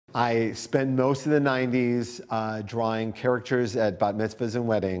I spent most of the 90s drawing characters at bat mitzvahs and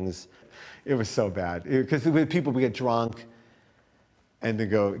weddings. It was so bad. Because people would get drunk and they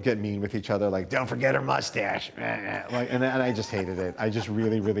go get mean with each other, like, don't forget her mustache. Like, and I just hated it. I just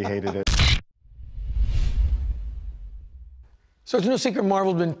really, really hated it. So it's no secret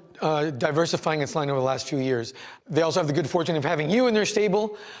Marvel's been diversifying its line over the last few years. They also have the good fortune of having you in their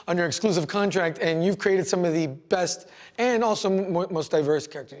stable under exclusive contract, and you've created some of the best and also most diverse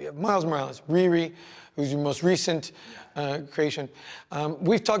characters. You have Miles Morales, Riri, who's your most recent creation.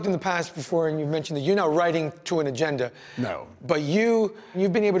 We've talked in the past before, and you've mentioned that you're not writing to an agenda. No. But you've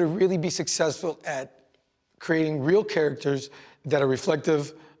been able to really be successful at creating real characters that are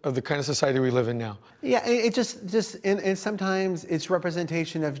reflective of the kind of society we live in now. Yeah, and sometimes it's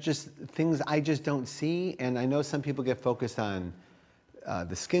representation of just things I just don't see. And I know some people get focused on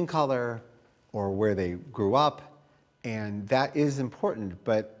the skin color or where they grew up, and that is important.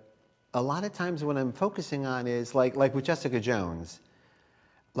 But a lot of times what I'm focusing on is like with Jessica Jones,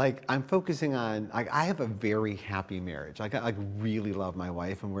 like I'm focusing on, like I have a very happy marriage. Like I really love my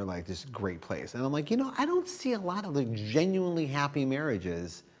wife and we're like this great place. And I'm like, you know, I don't see a lot of like genuinely happy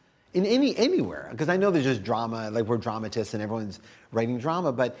marriages in anywhere, because I know there's just drama, like we're dramatists and everyone's writing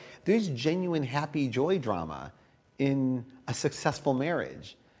drama, but there's genuine happy joy drama in a successful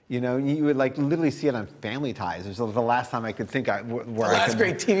marriage. You know, you would like literally see it on Family Ties. It was the last time I could think last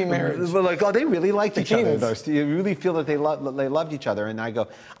great TV marriage. Like, oh, they really liked each other. You really feel that they loved each other. And I go,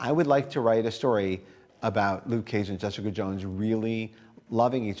 I would like to write a story about Luke Cage and Jessica Jones really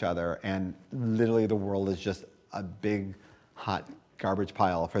loving each other, and literally the world is just a big hot garbage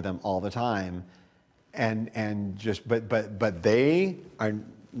pile for them all the time, and just but they are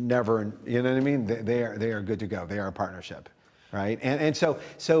never, you know what I mean? They are good to go. They are a partnership, right? And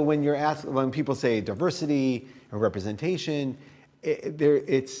so when you're asked, when people say diversity or representation,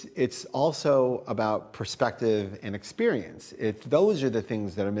 it's also about perspective and experience. Those are the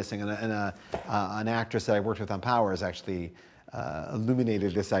things that are missing. And an actress that I worked with on Power has actually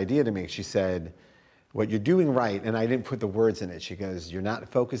illuminated this idea to me. She said, what you're doing right, and I didn't put the words in it, she goes, you're not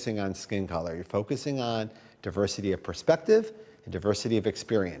focusing on skin color, you're focusing on diversity of perspective and diversity of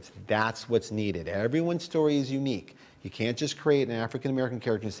experience. That's what's needed. Everyone's story is unique. You can't just create an African-American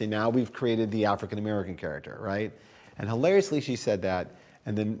character and say, now we've created the African-American character, right? And hilariously, she said that,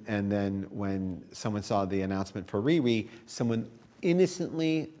 and then when someone saw the announcement for Riri, someone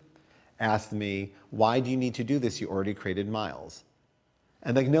innocently asked me, why do you need to do this? You already created Miles.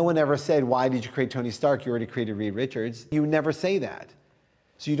 And like no one ever said, why did you create Tony Stark? You already created Reed Richards. You would never say that.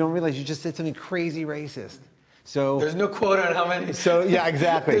 So you don't realize you just said something crazy racist. So there's no quote on how many. So yeah,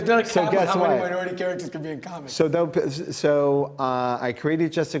 exactly. There's not a so cap guess on how what? many minority characters can be in comics. So I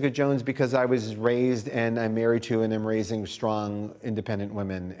created Jessica Jones because I was raised and I'm married to and I'm raising strong, independent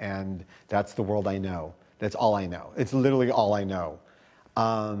women, and that's the world I know. That's all I know. It's literally all I know.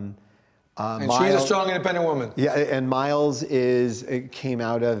 And she's a strong, independent woman. Yeah, and Miles came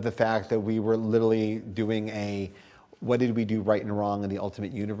out of the fact that we were literally doing a, what did we do right and wrong in the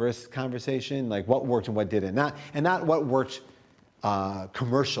Ultimate Universe conversation? Like what worked and what didn't. Not what worked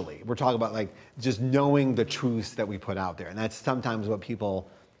commercially. We're talking about like just knowing the truths that we put out there. And that's sometimes what people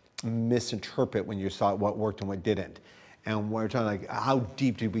misinterpret when you saw what worked and what didn't. And we're talking like, how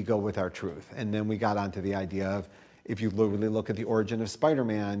deep did we go with our truth? And then we got onto the idea of, if you really look at the origin of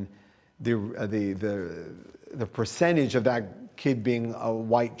Spider-Man, the percentage of that kid being a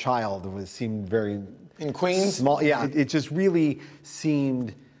white child seemed very in Queens small. Yeah, it just really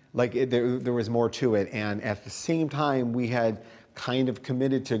seemed like there was more to it. And at the same time, we had kind of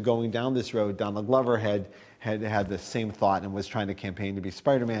committed to going down this road. Donald Glover had the same thought and was trying to campaign to be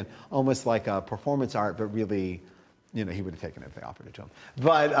Spider-Man, almost like a performance art, but really, you know, he would have taken it if they offered it to him.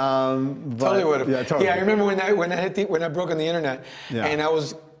 But totally would have. Yeah, totally. Yeah, I remember when I broke on the internet, yeah. And I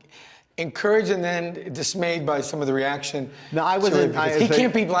was encouraged and then dismayed by some of the reaction. No, I wasn't. He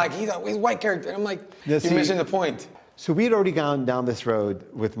can't be black. He's a white character. And I'm like, you're missing the point. So we had already gone down this road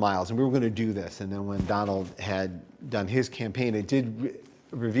with Miles, and we were going to do this. And then when Donald had done his campaign, it did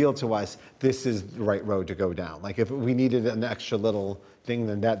reveal to us this is the right road to go down. Like if we needed an extra little thing,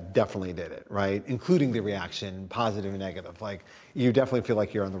 then that definitely did it, right? Including the reaction, positive and negative. Like you definitely feel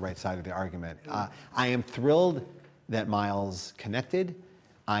like you're on the right side of the argument. I am thrilled that Miles connected.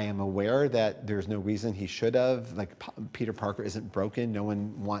 I am aware that there's no reason he should have. Like Peter Parker isn't broken. No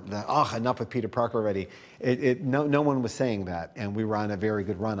one enough with Peter Parker already. No one was saying that, and we were on a very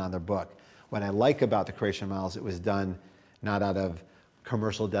good run on their book. What I like about the creation of Miles, it was done not out of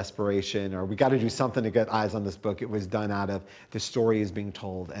commercial desperation or we got to do something to get eyes on this book. It was done out of the story is being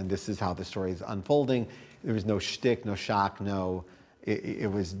told, and this is how the story is unfolding. There was no shtick, no shock, no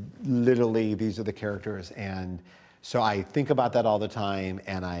it was literally, these are the characters. And so I think about that all the time,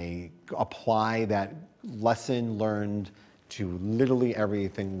 and I apply that lesson learned to literally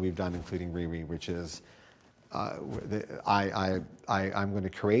everything we've done, including Riri, which is I'm going to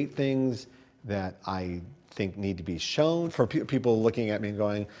create things that I think need to be shown for people looking at me and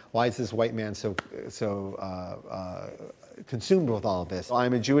going, why is this white man so consumed with all of this?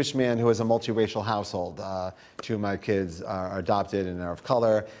 I'm a Jewish man who has a multiracial household. Two of my kids are adopted and are of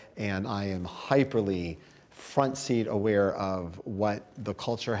color, and I am hyperly front seat aware of what the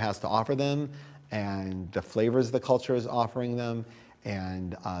culture has to offer them and the flavors the culture is offering them,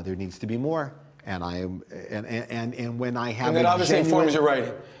 and there needs to be more. And I am, and when I have, and that obviously informs your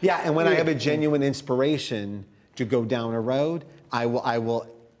writing. Yeah, and when I have a genuine inspiration to go down a road, I will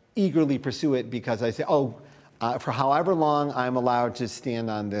eagerly pursue it, because I say, for however long I'm allowed to stand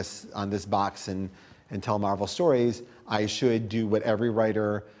on this box and tell Marvel stories, I should do what every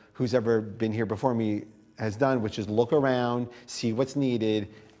writer who's ever been here before me has done, which is look around, see what's needed,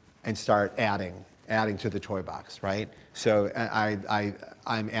 and start adding to the toy box, right? So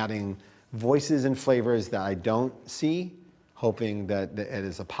I'm adding voices and flavors that I don't see, hoping that it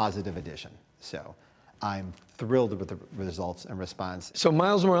is a positive addition. So I'm thrilled with the results and response. So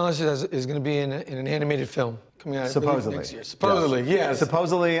Miles Morales is going to be in an animated film coming out supposedly next year. Supposedly, yes.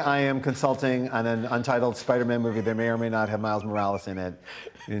 Supposedly, I am consulting on an untitled Spider-Man movie that may or may not have Miles Morales in it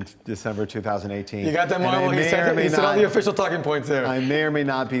in December 2018. You got that, Marvel? He said all the official talking points there. I may or may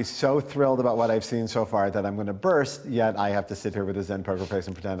not be so thrilled about what I've seen so far that I'm going to burst, yet I have to sit here with a Zen poker face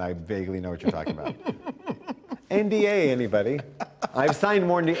and pretend I vaguely know what you're talking about. NDA, anybody? I've signed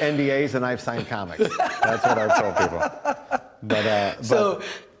more NDAs than I've signed comics. That's what I've told people. So,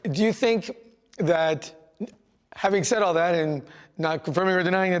 do you think that, having said all that and not confirming or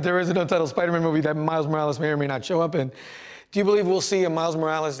denying that there is an untitled Spider-Man movie that Miles Morales may or may not show up in, do you believe we'll see a Miles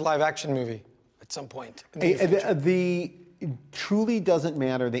Morales live-action movie at some point in the future? It truly doesn't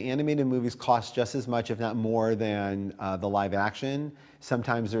matter. The animated movies cost just as much, if not more, than the live action.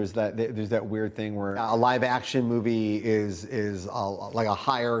 Sometimes there's that weird thing where a live action movie is like a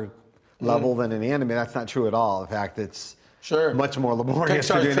higher level than an anime. That's not true at all. In fact, it's much more laborious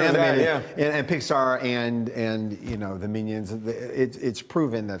to do an animated. And Pixar and you know, the Minions. It's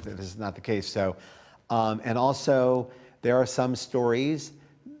proven that this is not the case. So, and also there are some stories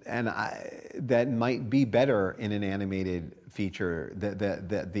that might be better in an animated feature. That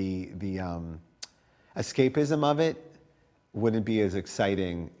the escapism of it wouldn't be as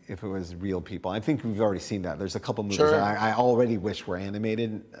exciting if it was real people. I think we've already seen that. There's a couple movies that I already wish were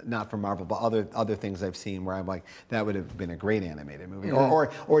animated, not from Marvel, but other things I've seen where I'm like, that would have been a great animated movie.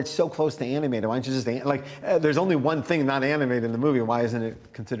 Mm-hmm. Or it's so close to animated. Why don't you just there's only one thing not animated in the movie. Why isn't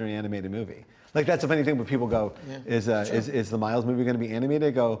it considered an animated movie? Like, that's a funny thing when people go, is the Miles movie going to be animated?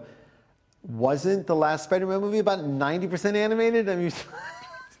 I go, wasn't the last Spider-Man movie about 90% animated? I mean,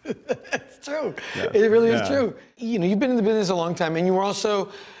 it's true. Yeah. It really is true. You know, you've been in the business a long time, and you were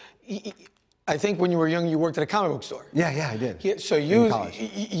also, I think when you were young, you worked at a comic book store. Yeah, I did. Yeah, so you've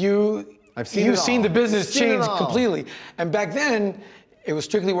seen the business change completely. And back then, it was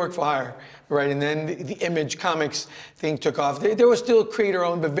strictly work for hire, right? And then the Image Comics thing took off. There was still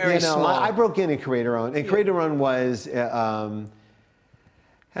creator-owned, but very small. I broke in creator-owned, and creator-owned was,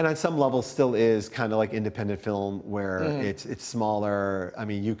 and on some level still is, kind of like independent film, where it's smaller. I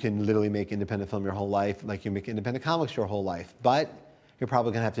mean, you can literally make independent film your whole life, like you make independent comics your whole life, but you're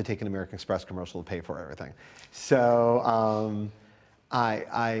probably gonna have to take an American Express commercial to pay for everything. So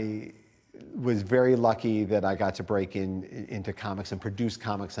I was very lucky that I got to break into comics and produce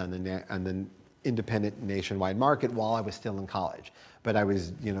comics on the independent nationwide market while I was still in college. But I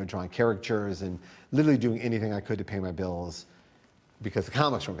was, drawing caricatures and literally doing anything I could to pay my bills, because the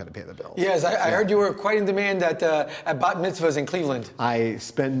comics weren't going to pay the bills. Yes, I heard you were quite in demand at bat mitzvahs in Cleveland. I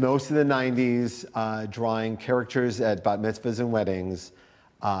spent most of the 90s drawing characters at bat mitzvahs and weddings.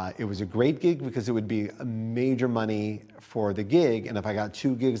 It was a great gig because it would be major money for the gig, and if I got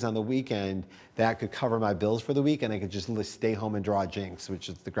 2 gigs on the weekend, that could cover my bills for the week, and I could just stay home and draw Jinx, which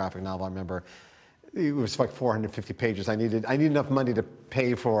is the graphic novel I remember. It was like 450 pages. I needed enough money to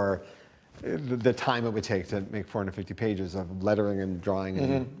pay for the time it would take to make 450 pages of lettering and drawing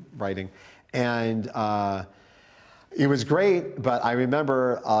and writing. And it was great, but I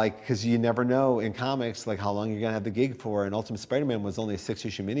remember, because you never know in comics, how long you're gonna have the gig for, and Ultimate Spider-Man was only a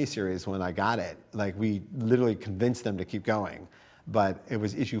 6-issue miniseries when I got it. We literally convinced them to keep going. But it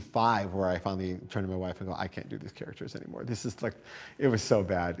was issue 5 where I finally turned to my wife and go, I can't do these characters anymore. This is it was so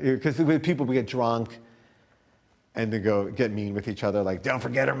bad. Because people would get drunk, and they go get mean with each other, like, don't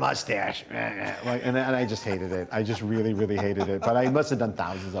forget her mustache. Like, and I just hated it. I just really, really hated it. But I must have done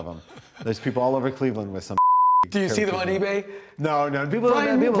thousands of them. There's people all over Cleveland with some. Do you see them on eBay? No, people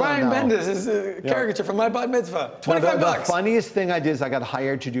Brian don't know. Bendis is a caricature from My Bat Mitzvah. 25 bucks. The funniest thing I did is I got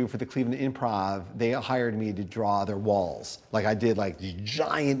hired to do for the Cleveland Improv. They hired me to draw their walls. Like I did like these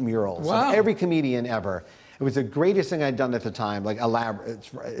giant murals of every comedian ever. It was the greatest thing I'd done at the time, like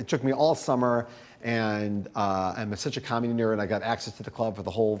elaborate. It took me all summer, and I'm such a comedy nerd, and I got access to the club for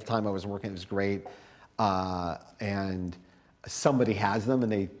the whole time I was working. It was great. And somebody has them,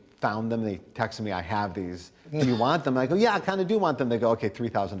 and they found them, and they texted me, I have these. Do you want them? I go, yeah, I kind of do want them. They go, okay,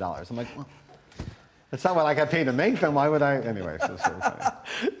 $3,000. I'm like, well, that's not what I got paid to make them. Why would I? Anyway, so it's sort of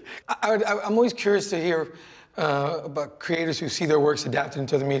funny. I'm always curious to hear about creators who see their works adapted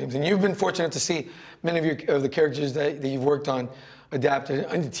into other mediums. And you've been fortunate to see many of the characters that you've worked on adapted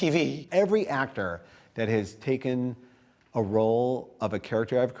into TV. Every actor that has taken a role of a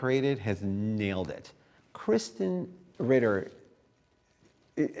character I've created has nailed it. Kristen Ritter.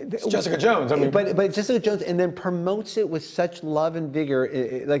 It's Jessica Jones. I mean, but Jessica Jones, and then promotes it with such love and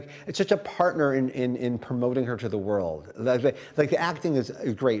vigor. Like it's such a partner in promoting her to the world. Like the acting is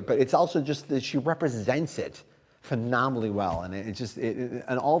great, but it's also just that she represents it phenomenally well, and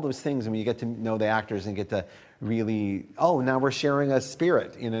and all those things. When you get to know the actors and get to really, now we're sharing a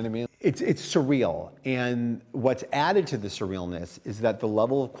spirit. You know what I mean? It's surreal, and what's added to the surrealness is that the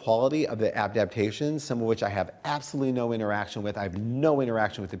level of quality of the adaptations, some of which I have absolutely no interaction with. I have no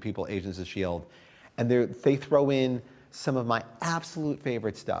interaction with the people, Agents of S.H.I.E.L.D., and they throw in some of my absolute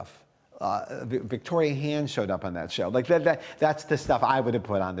favorite stuff. Victoria Hand showed up on that show. Like that's the stuff I would have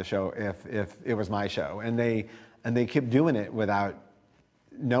put on the show if it was my show, and they kept doing it without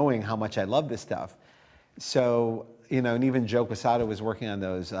knowing how much I love this stuff. So, and even Joe Quesada was working on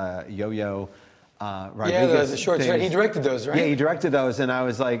those Yo-Yo Rodriguez the shorts. Right? He directed those, right? Yeah, he directed those, and I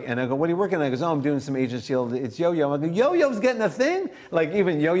was like, and I go, what are you working on? He goes, I'm doing some Agents of S.H.I.E.L.D. It's Yo-Yo. I go, Yo-Yo's getting a thing? Like,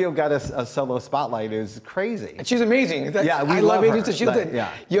 even Yo-Yo got a solo spotlight. It was crazy. And she's amazing. I love Agents of S.H.I.E.L.D.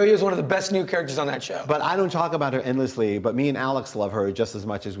 Yeah. Yo-Yo's one of the best new characters on that show. But I don't talk about her endlessly, but me and Alex love her just as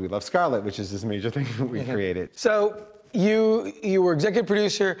much as we love Scarlett, which is this major thing that we created. So, you were executive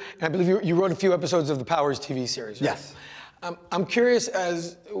producer, and I believe you wrote a few episodes of the Powers TV series, right? Yes. I'm curious,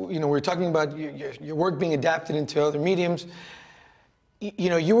 as we're talking about your work being adapted into other mediums.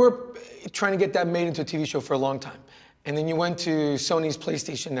 You were trying to get that made into a TV show for a long time, and then you went to Sony's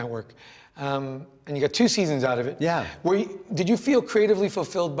PlayStation Network, and you got 2 seasons out of it. Yeah. Did you feel creatively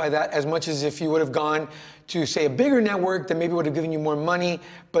fulfilled by that as much as if you would have gone to, say, a bigger network that maybe would have given you more money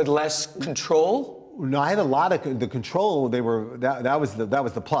but less control? No, I had a lot of the control. That was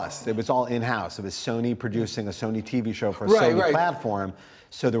the plus. It was all in-house. It was Sony producing a Sony TV show for a Sony platform,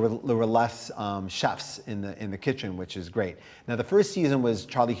 so there were less chefs in the kitchen, which is great. Now the first season was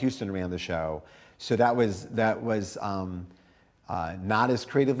Charlie Houston ran the show, so that was not as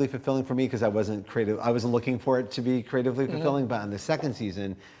creatively fulfilling for me because I wasn't creative. I wasn't looking for it to be creatively fulfilling. But on the second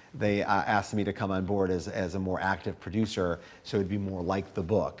season, they asked me to come on board as a more active producer, so it'd be more like the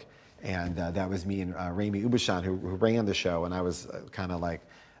book. And that was me and Rami Ubashan who ran the show, and I was kind of like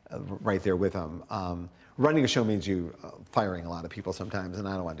right there with him. Running a show means you firing a lot of people sometimes, and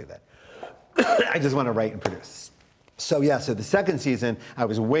I don't want to do that. I just want to write and produce. So the second season, I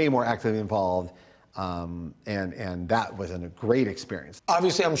was way more actively involved, and that was a great experience.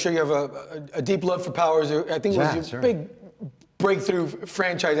 Obviously, I'm sure you have a deep love for Powers. I think it was your big breakthrough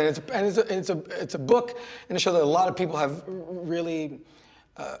franchise, and it's a book and a show that a lot of people have really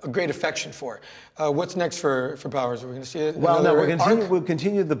a great affection for. What's next for Powers? Are we going to see it? Well, no, we'll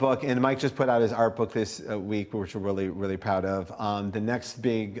continue the book, and Mike just put out his art book this week, which we're really, really proud of. The next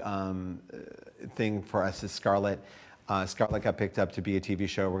big thing for us is Scarlett. Scarlett got picked up to be a TV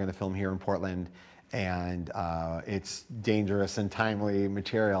show. We're going to film here in Portland, and it's dangerous and timely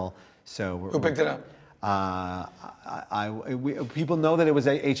material. So who picked it up? People know that it was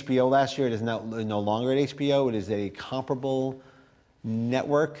at HBO last year. It is no longer at HBO. It is a comparable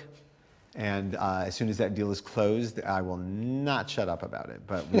network, and as soon as that deal is closed, I will not shut up about it.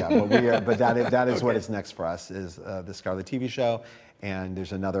 But that is what is next for us is the Scarlett TV show, and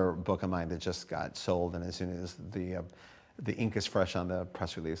there's another book of mine that just got sold, and as soon as the ink is fresh on the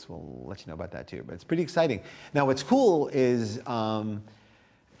press release, we'll let you know about that too. But it's pretty exciting. Now, what's cool is.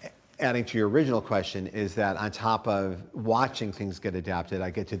 Adding to your original question is that on top of watching things get adapted,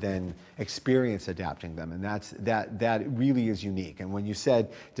 I get to then experience adapting them, and that really is unique. And when you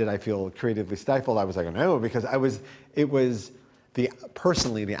said, did I feel creatively stifled, I was like, no, because it was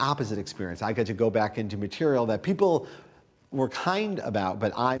personally the opposite experience. I got to go back into material that people were kind about,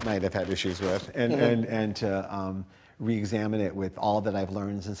 but I might have had issues with, and to re-examine it with all that I've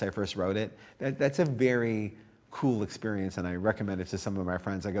learned since I first wrote it. That's a very cool experience, and I recommend it to some of my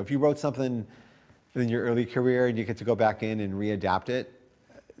friends. I go, if you wrote something in your early career and you get to go back in and readapt it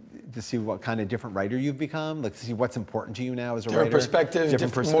to see what kind of different writer you've become, like to see what's important to you now as a writer.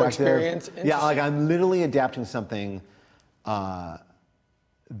 Different perspective, more experience. Yeah, like I'm literally adapting something that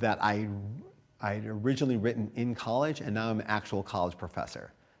I'd originally written in college, and now I'm an actual college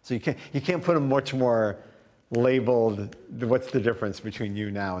professor. So you can't put a much more labeled, what's the difference between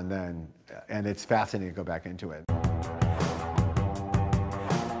you now and then, and it's fascinating to go back into it.